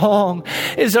long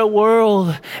is our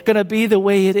world going to be the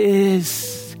way it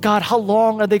is? God, how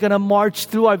long are they going to march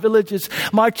through our villages,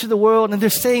 march through the world? And they're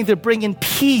saying they're bringing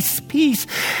peace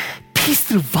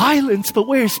through violence, but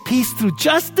where's peace through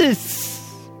justice?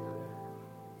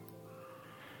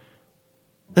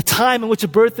 The time in which the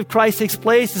birth of Christ takes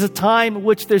place is a time in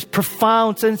which there's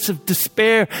profound sense of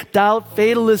despair, doubt,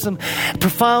 fatalism,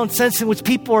 profound sense in which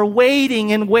people are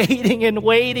waiting and waiting and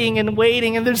waiting and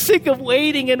waiting, and they're sick of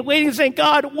waiting and waiting, saying,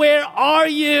 God, where are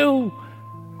you?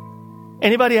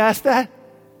 Anybody ask that?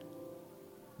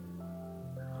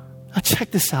 Now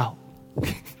check this out.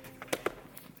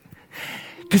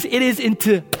 Because it is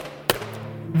into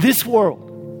this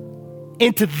world,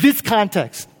 into this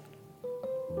context,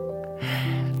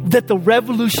 that the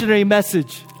revolutionary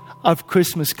message of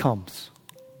Christmas comes.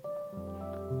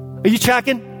 Are you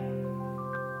tracking?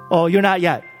 Oh, you're not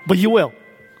yet, but you will.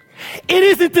 It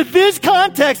is into this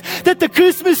context that the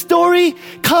Christmas story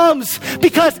comes,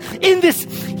 because in this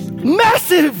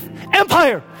massive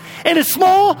empire, in a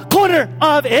small corner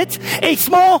of it, a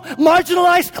small,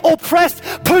 marginalized, oppressed,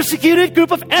 persecuted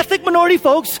group of ethnic minority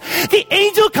folks, the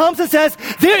angel comes and says,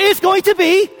 there is going to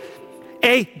be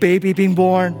a baby being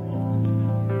born.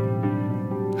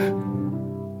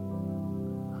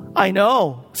 I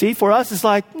know. See, for us, it's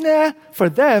like, nah. For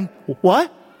them,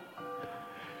 what?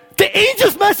 The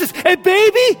angel's message, a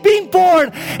baby being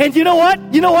born. And you know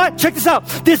what? You know what? Check this out.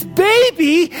 This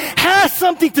baby has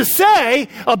something to say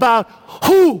about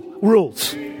who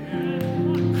rules.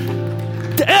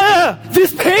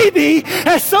 This baby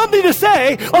has something to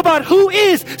say about who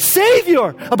is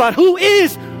Savior, about who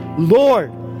is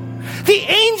Lord. The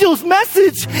angel's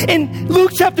message in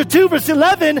Luke chapter 2 verse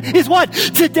 11 is what?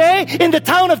 Today in the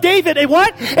town of David, a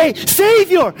what? A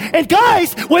Savior. And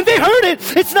guys, when they heard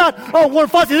it, it's not, oh, warm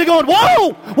fuzzy. They're going,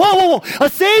 whoa, whoa, whoa, whoa. A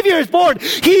Savior is born.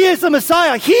 He is the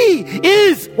Messiah. He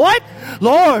is what?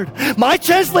 Lord. My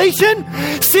translation,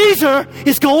 Caesar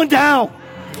is going down.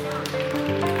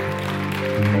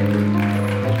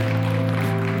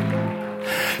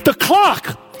 The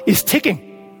clock is ticking.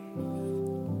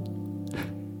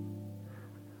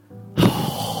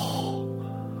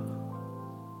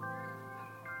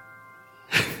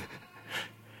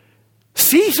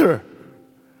 Caesar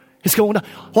is going on.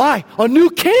 Why? A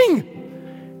new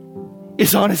king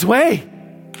is on his way.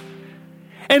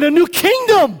 And a new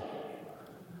kingdom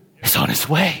is on its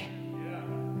way.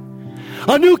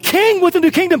 A new king with a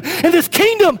new kingdom. And this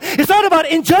kingdom is not about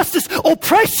injustice,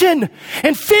 oppression,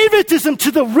 and favoritism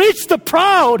to the rich, the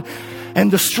proud,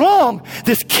 and the strong.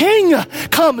 This king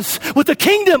comes with a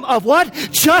kingdom of what?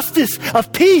 Justice,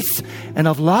 of peace, and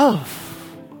of love.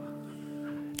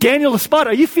 Daniel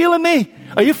Espada, are you feeling me?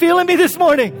 Are you feeling me this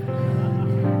morning?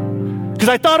 Because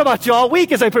I thought about you all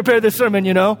week as I prepared this sermon,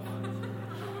 you know.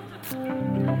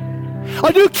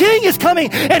 A new king is coming,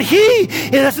 and he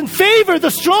doesn't favor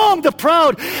the strong, the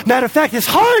proud. Matter of fact, his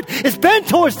heart is bent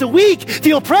towards the weak,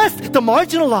 the oppressed, the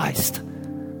marginalized.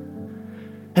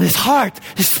 And his heart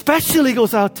especially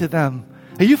goes out to them.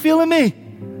 Are you feeling me?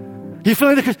 Are you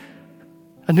feeling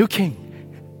a new king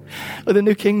with a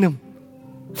new kingdom?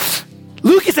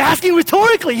 Luke is asking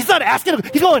rhetorically. He's not asking.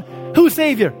 He's going, who's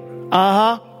Savior?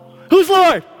 Who's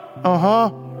Lord?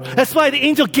 That's why the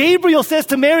angel Gabriel says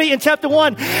to Mary in chapter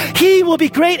 1, he will be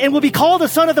great and will be called the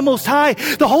Son of the Most High.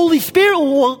 The Holy Spirit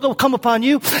will come upon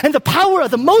you, and the power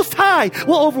of the Most High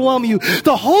will overwhelm you.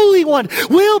 The Holy One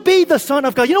will be the Son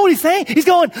of God. You know what he's saying? He's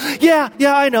going, yeah,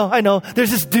 I know. There's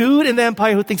this dude in the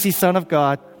empire who thinks he's Son of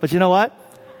God. But you know what?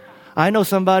 I know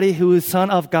somebody who is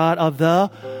Son of God of the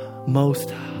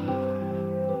Most High.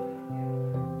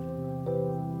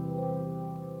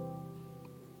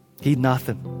 He's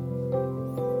nothing.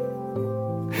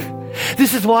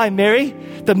 This is why Mary,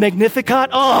 the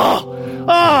Magnificat,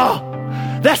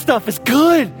 that stuff is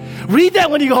good. Read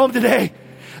that when you go home today.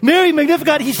 Mary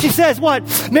Magnificat, she says what?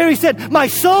 Mary said, my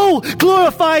soul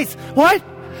glorifies what?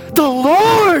 The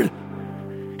Lord.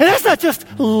 And that's not just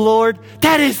Lord.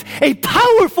 That is a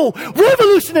powerful,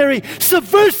 revolutionary,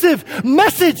 subversive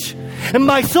message. And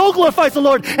my soul glorifies the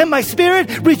Lord, and my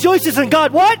spirit rejoices in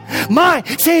God. What? My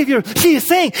Savior. She is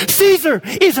saying Caesar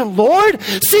isn't Lord.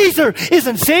 Caesar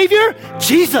isn't Savior.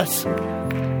 Jesus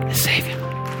is Savior.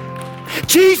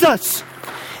 Jesus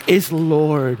is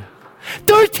Lord.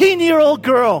 13-year-old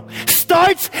girl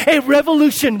starts a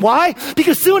revolution. Why?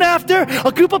 Because soon after,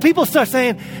 a group of people start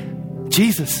saying,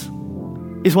 Jesus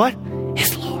is what?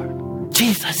 Is Lord.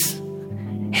 Jesus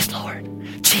is Lord.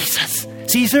 Jesus.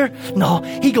 Caesar? No,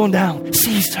 he going down.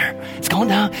 Caesar is going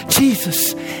down.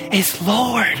 Jesus is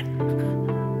Lord.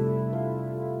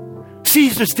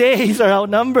 Caesar's days are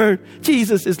outnumbered.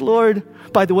 Jesus is Lord.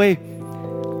 By the way,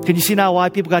 can you see now why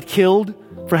people got killed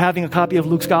for having a copy of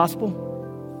Luke's gospel?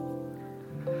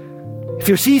 If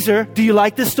you're Caesar, do you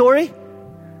like this story?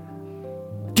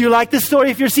 Do you like this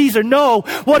story if you're Caesar? No.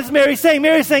 What is Mary saying?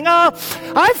 Mary's saying,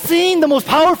 I've seen the most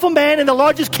powerful man in the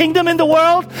largest kingdom in the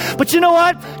world. But you know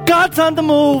what? God's on the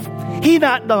move. He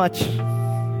not much.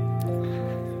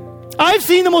 I've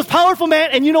seen the most powerful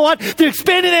man, and you know what? They're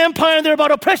expanding the empire, and they're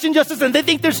about oppression, justice, and they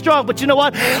think they're strong. But you know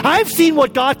what? I've seen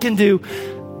what God can do.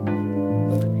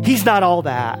 He's not all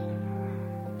that.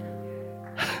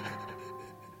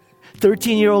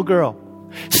 13-year-old girl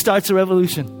starts a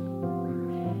revolution.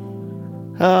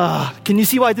 Can you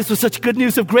see why this was such good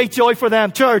news of great joy for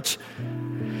them, church?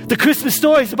 The Christmas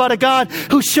story is about a God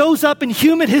who shows up in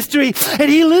human history, and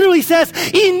he literally says,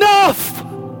 enough!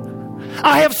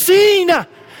 I have seen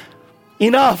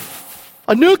enough.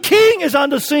 A new king is on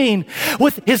the scene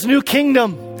with his new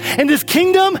kingdom. And this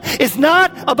kingdom is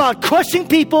not about crushing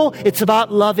people, it's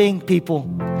about loving people.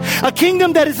 A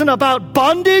kingdom that isn't about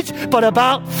bondage, but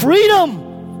about freedom.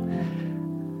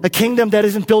 A kingdom that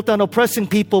isn't built on oppressing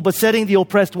people, but setting the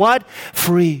oppressed what?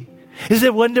 Free. Is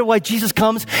it wonder why Jesus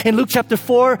comes in Luke chapter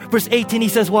 4, verse 18, he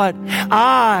says what?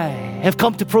 I have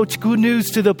come to preach good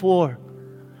news to the poor.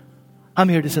 I'm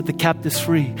here to set the captives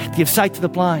free, to give sight to the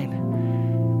blind.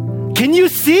 Can you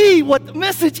see what the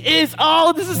message is?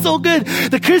 Oh, this is so good.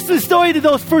 The Christmas story to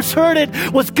those first heard it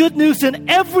was good news in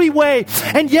every way.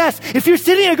 And yes, if you're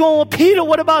sitting here going, well, Peter,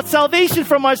 what about salvation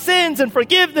from our sins and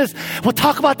forgiveness? We'll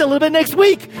talk about that a little bit next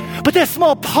week. But that's a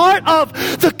small part of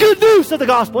the good news of the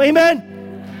gospel. Amen?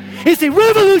 It's a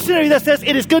revolutionary that says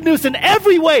it is good news in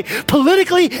every way,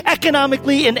 politically,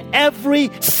 economically, in every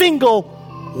single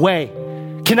way.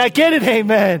 Can I get it?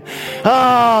 Amen.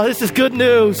 Oh, this is good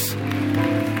news.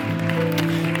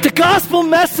 The gospel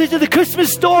message of the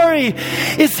Christmas story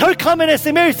is her coming and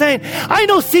St. Mary saying, I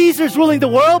know Caesar's ruling the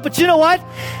world, but you know what?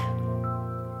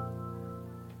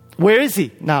 Where is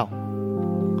he now?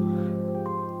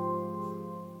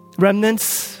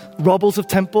 Remnants, rubbles of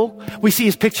temple. We see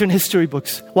his picture in history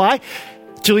books. Why?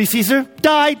 Julius Caesar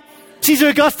died. Caesar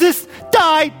Augustus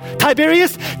died.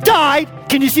 Tiberius died.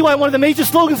 Can you see why one of the major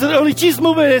slogans of the early Jesus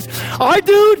movement is, our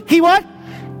dude, he what?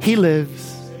 He lives.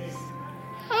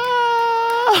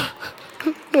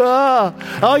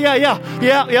 Oh, yeah.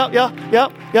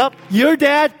 Your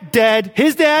dad, dead.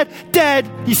 His dad, dead.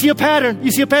 You see a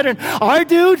pattern. Our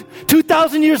dude,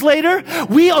 2,000 years later,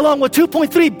 we, along with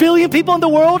 2.3 billion people in the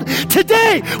world,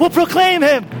 today will proclaim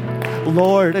him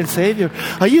Lord and Savior.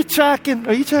 Are you tracking?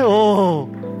 Oh,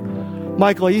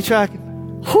 Michael, are you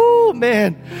tracking? Oh,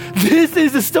 man. This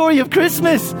is the story of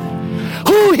Christmas.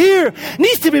 Who here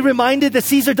needs to be reminded that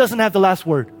Caesar doesn't have the last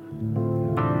word?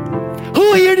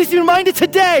 Who here needs to be reminded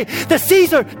today that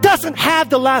Caesar doesn't have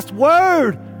the last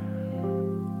word?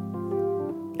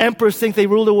 Emperors think they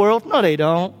rule the world. No, they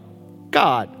don't.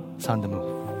 God is on the move.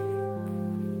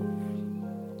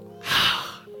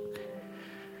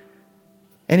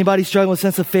 Anybody struggling with a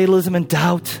sense of fatalism and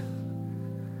doubt?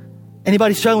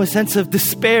 Anybody struggling with a sense of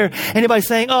despair? Anybody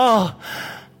saying, oh,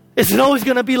 is it always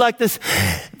going to be like this?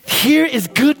 Here is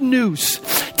good news.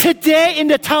 today in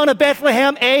the town of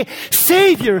Bethlehem, a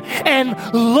Savior and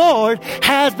Lord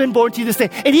has been born to you this day.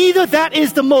 And either that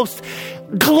is the most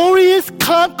glorious,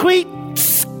 concrete,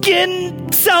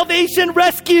 skin salvation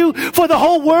rescue for the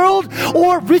whole world,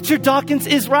 or Richard Dawkins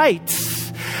is right.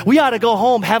 We ought to go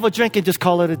home, have a drink, and just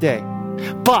call it a day.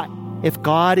 But if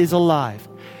God is alive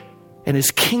and His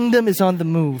kingdom is on the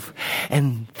move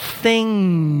and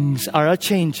things are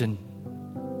a-changing,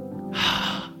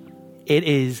 it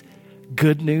is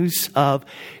good news of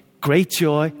great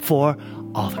joy for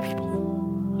all the people.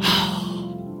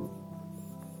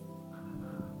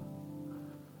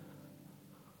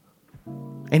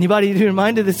 Anybody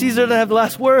reminded that Caesar doesn't have the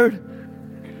last word?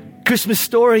 Christmas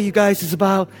story, you guys, is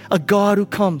about a God who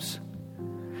comes.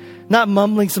 Not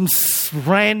mumbling some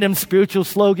random spiritual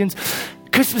slogans.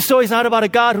 Christmas story is not about a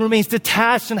God who remains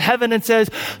detached in heaven and says,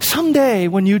 someday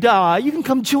when you die, you can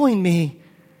come join me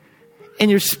in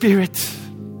your spirit.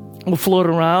 We'll float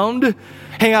around,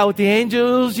 hang out with the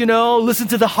angels, listen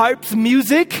to the harp's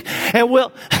music, and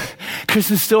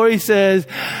Christmas story says,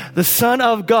 the Son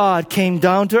of God came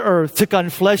down to earth, took on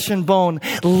flesh and bone,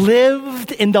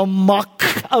 lived in the muck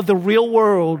of the real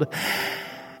world,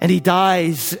 and He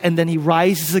dies, and then He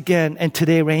rises again, and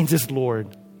today reigns as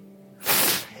Lord.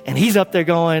 And He's up there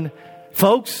going,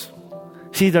 folks,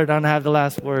 Caesar don't have the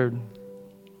last word.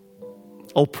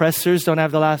 Oppressors don't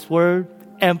have the last word.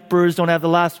 Emperors don't have the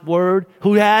last word.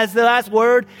 Who has the last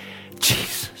word?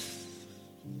 Jesus.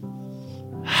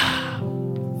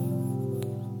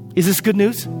 Is this good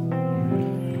news?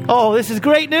 Oh, this is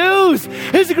great news.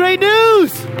 This is great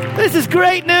news. This is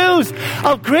great news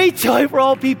of great joy for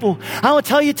all people. I want to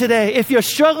tell you today, if you're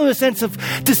struggling with a sense of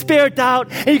despair,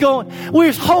 doubt, and you're going,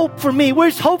 where's hope for me?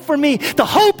 Where's hope for me? The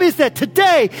hope is that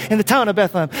today in the town of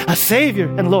Bethlehem, a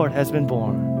Savior and Lord has been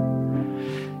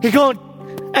born. You're going,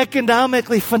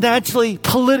 economically, financially,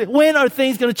 politically, when are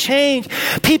things going to change?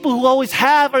 People who always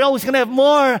have are always going to have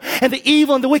more, and the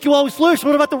evil and the wicked will always flourish.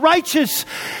 What about the righteous?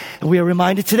 And we are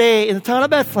reminded today in the town of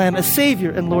Bethlehem, a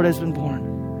Savior and Lord has been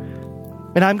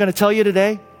born. And I'm going to tell you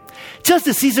today, just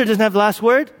as Caesar doesn't have the last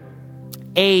word,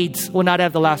 AIDS will not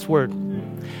have the last word.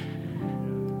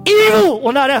 Evil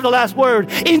will not have the last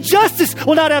word. Injustice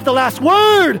will not have the last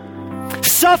word.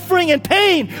 Suffering and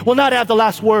pain will not have the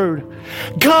last word.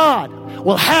 God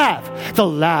will have the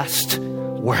last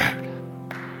word.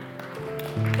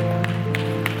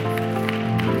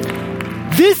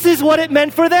 This is what it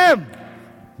meant for them.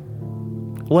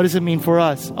 What does it mean for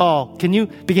us? Oh, can you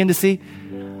begin to see?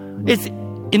 It's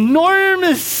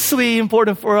enormously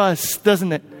important for us,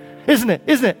 doesn't it? Isn't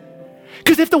it?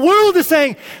 Because if the world is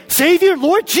saying, Savior,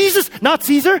 Lord, Jesus, not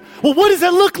Caesar, well, what does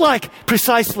that look like?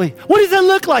 Precisely. What does that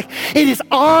look like? It is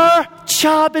our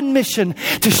job and mission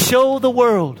to show the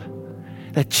world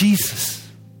that Jesus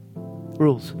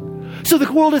rules. So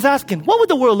the world is asking, what would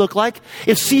the world look like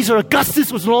if Caesar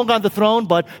Augustus was no longer on the throne,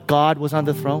 but God was on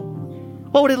the throne?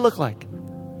 What would it look like?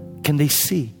 Can they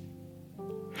see?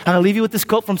 And I'll leave you with this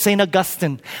quote from St.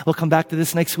 Augustine. We'll come back to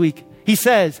this next week. He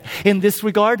says, in this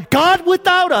regard, God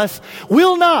without us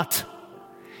will not,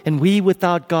 and we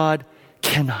without God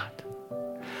cannot.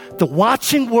 The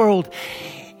watching world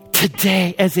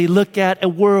today, as they look at a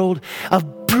world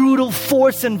of brutal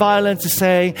force and violence, is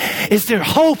saying, is there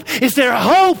hope? Is there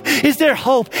hope? Is there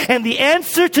hope? And the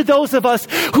answer to those of us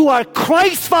who are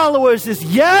Christ followers is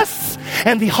yes.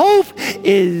 And the hope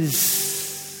is,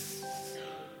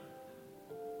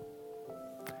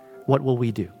 what will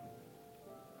we do?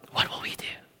 What will we do?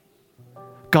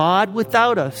 God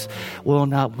without us will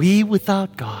not. We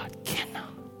without God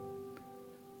cannot.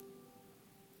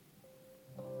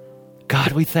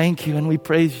 God, we thank you and we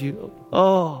praise you.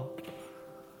 Oh.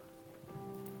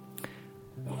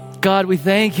 God, we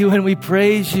thank you and we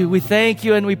praise you. We thank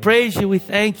you and we praise you. We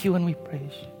thank you and we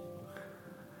praise you.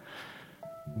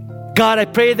 God, I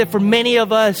pray that for many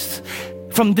of us,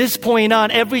 from this point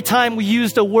on, every time we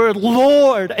use the word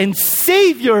Lord and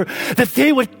Savior, that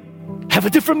they would have a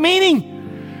different meaning,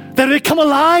 that it would come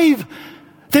alive,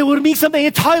 that it would mean something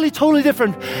entirely, totally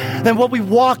different than what we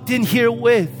walked in here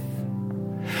with.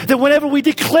 That whenever we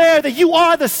declare that you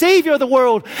are the Savior of the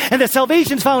world and that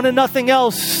salvation is found in nothing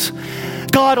else,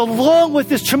 God, along with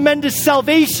this tremendous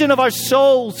salvation of our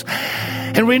souls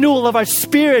and renewal of our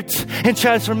spirit and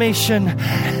transformation,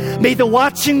 may the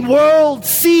watching world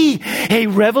see a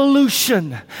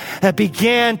revolution that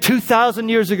began 2,000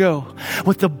 years ago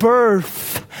with the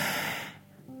birth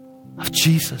of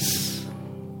Jesus.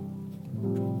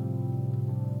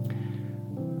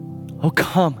 Oh,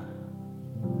 come.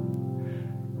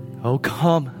 Oh,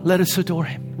 come. Let us adore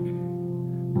him.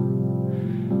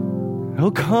 Oh,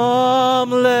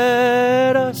 come,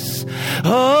 let us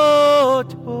adore.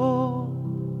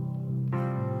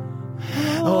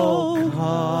 Oh,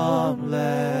 come,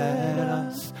 let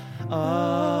us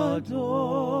adore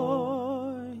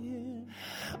Him.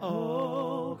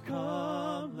 Oh,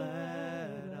 come, let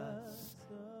us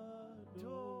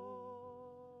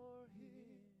adore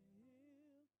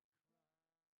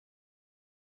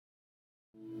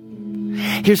Him.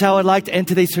 Here's how I'd like to end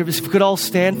today's service. If we could all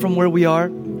stand from where we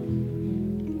are.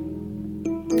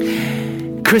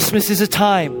 Christmas is a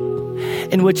time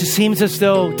in which it seems as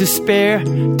though despair,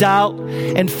 doubt,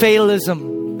 and fatalism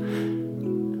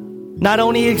not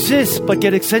only exist, but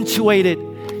get accentuated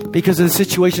because of the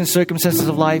situation, circumstances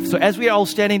of life. So as we are all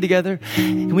standing together,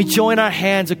 and we join our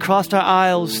hands across our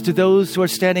aisles to those who are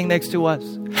standing next to us,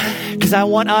 because I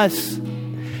want us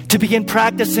to begin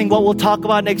practicing what we'll talk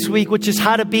about next week, which is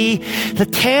how to be the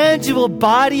tangible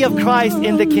body of Christ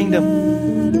in the kingdom.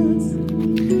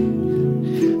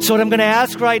 So what I'm going to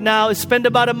ask right now is spend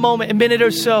about a minute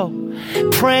or so,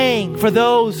 praying for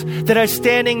those that are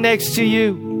standing next to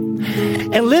you.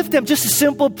 And lift them, just a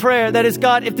simple prayer. That is,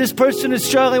 God, if this person is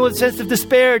struggling with a sense of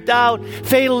despair, doubt,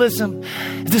 fatalism,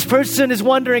 if this person is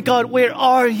wondering, God, where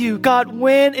are you? God,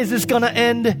 when is this going to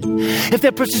end? If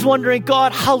that person is wondering,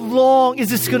 God, how long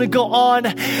is this going to go on?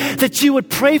 That you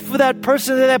would pray for that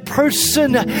person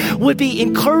would be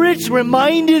encouraged,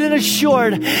 reminded, and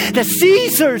assured that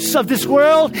Caesars of this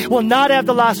world will not have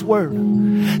the last word.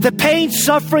 The pain,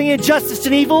 suffering, injustice,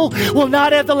 and evil will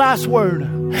not have the last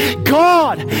word.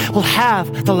 God will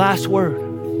have the last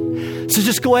word. So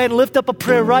just go ahead and lift up a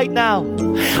prayer right now.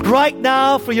 Right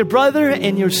now for your brother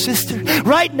and your sister.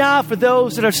 Right now for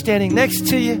those that are standing next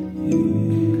to you.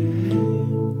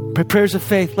 Pray prayers of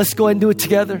faith. Let's go ahead and do it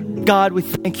together. God, we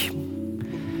thank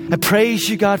you. I praise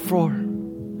you, God, for.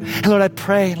 And Lord, I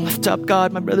pray and lift up,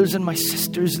 God, my brothers and my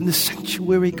sisters in the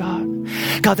sanctuary, God.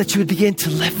 God, that you would begin to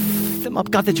lift them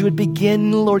up, God, that you would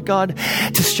begin, Lord God,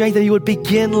 to strengthen. You would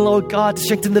begin, Lord God, to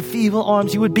strengthen the feeble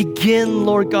arms. You would begin,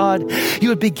 Lord God. You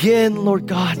would begin, Lord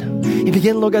God. You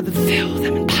begin, Lord God, to fill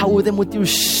them, empower them with your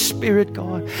Spirit,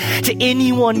 God. To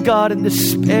anyone, God, in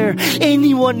despair,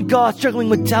 anyone, God, struggling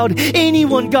with doubt,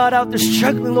 anyone, God, out there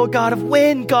struggling, Lord God, of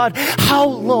when, God, how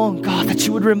long, God, that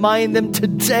you would remind them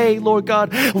today, Lord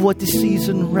God, of what this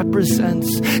season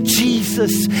represents.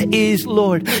 Jesus is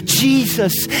Lord.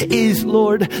 Jesus is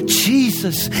Lord.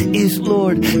 Jesus is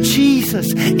Lord.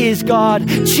 Jesus is God.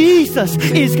 Jesus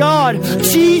is God.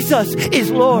 Jesus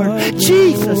is Lord.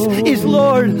 Jesus is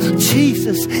Lord.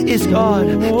 Jesus is God.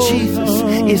 Jesus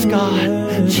is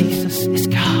God. Jesus is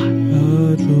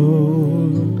God.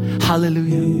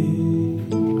 Hallelujah.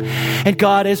 And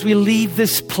God, as we leave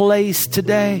this place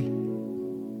today,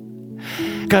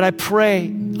 God, I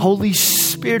pray, Holy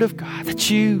Spirit of God, that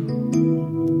you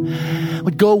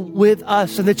would go with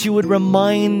us and that you would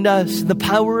remind us, the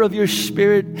power of your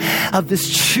Spirit, of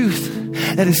this truth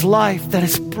that is life, that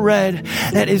is bread,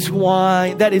 that is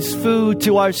wine, that is food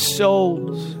to our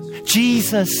souls.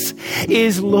 Jesus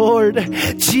is Lord.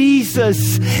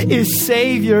 Jesus is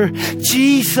Savior.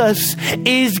 Jesus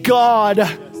is God.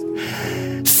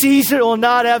 Caesar will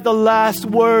not have the last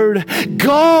word.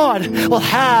 God will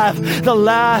have the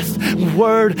last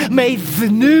word. May the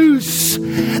news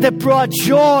that brought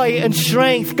joy and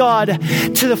strength, God,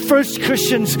 to the first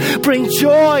Christians bring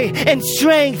joy and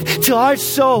strength to our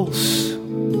souls.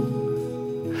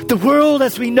 The world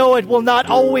as we know it will not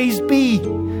always be.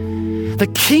 The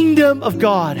kingdom of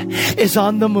God is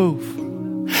on the move.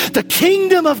 The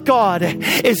kingdom of God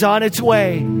is on its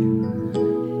way.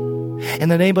 In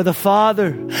the name of the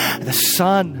Father, the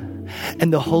Son,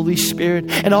 and the Holy Spirit.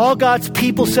 And all God's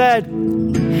people said,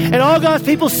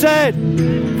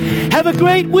 have a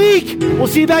great week. We'll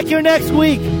see you back here next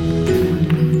week.